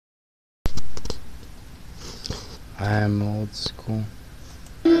I'm old school.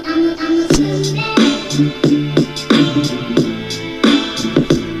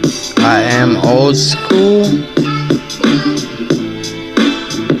 I am old school.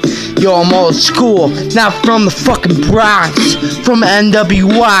 Yo, I'm old school, not from the fucking Bronx, from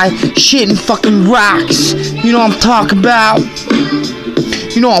NWI, shitting fucking rocks. You know what I'm talking about?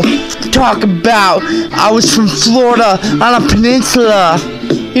 You know what I'm talking about? I was from Florida, on a peninsula,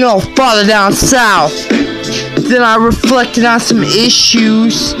 you know, farther down south. Then I reflected on some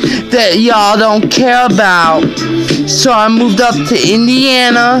issues that y'all don't care about. So I moved up to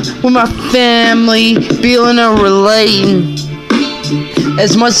Indiana with my family, feeling and relating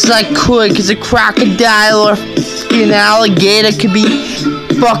as much as I could, cause a crocodile or an alligator could be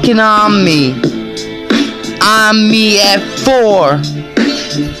fucking on me. On me at 4.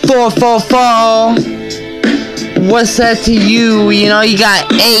 4, 4, 4. What's that to you? You know, you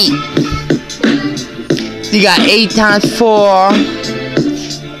got 8. You got 8 times 4.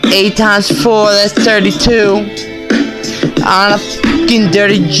 8 times 4, that's 32. I'm a fucking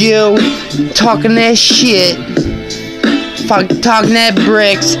dirty Jew, talking that shit. Talking that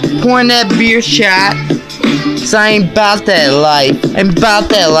bricks, pouring that beer shot. Cause I ain't about that life. I ain't about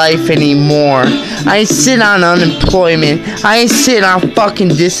that life anymore. I ain't sitting on unemployment. I ain't sitting on fucking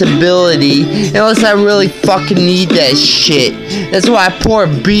disability unless I really fucking need that shit. That's why I pour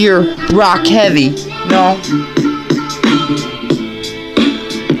beer rock heavy. No.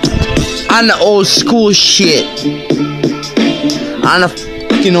 On the old school shit. On the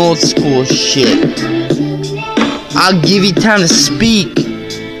fucking old school shit. I'll give you time to speak.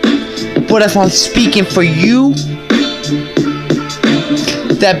 But if I'm speaking for you,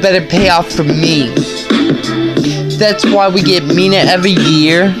 that better pay off for me. That's why we get meaner every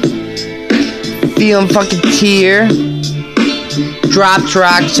year. Feeling fucking tear. Drops,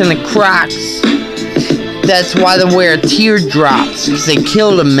 rocks, and the Crocs. That's why they wear teardrops, cause they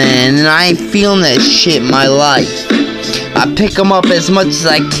killed a man, and I ain't feeling that shit in my life. I pick them up as much as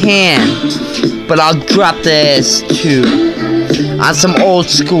I can, but I'll drop the ass too. On some old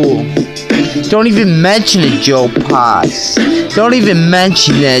school. Don't even mention a Joe Paz. Don't even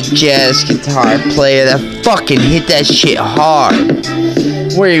mention that jazz guitar player that fucking hit that shit hard.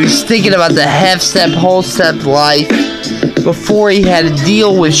 Where he was thinking about the half-step, whole-step life before he had to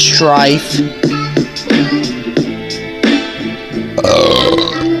deal with strife.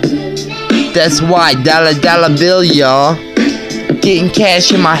 That's why, dollar bill, y'all. Getting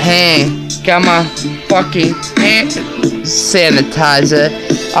cash in my hand. Got my fucking hand sanitizer.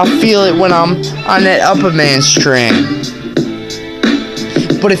 I feel it when I'm on that upper man strand.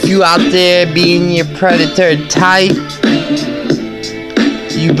 But if you out there being your predator type,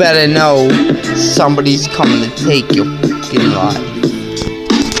 you better know somebody's coming to take your fucking life.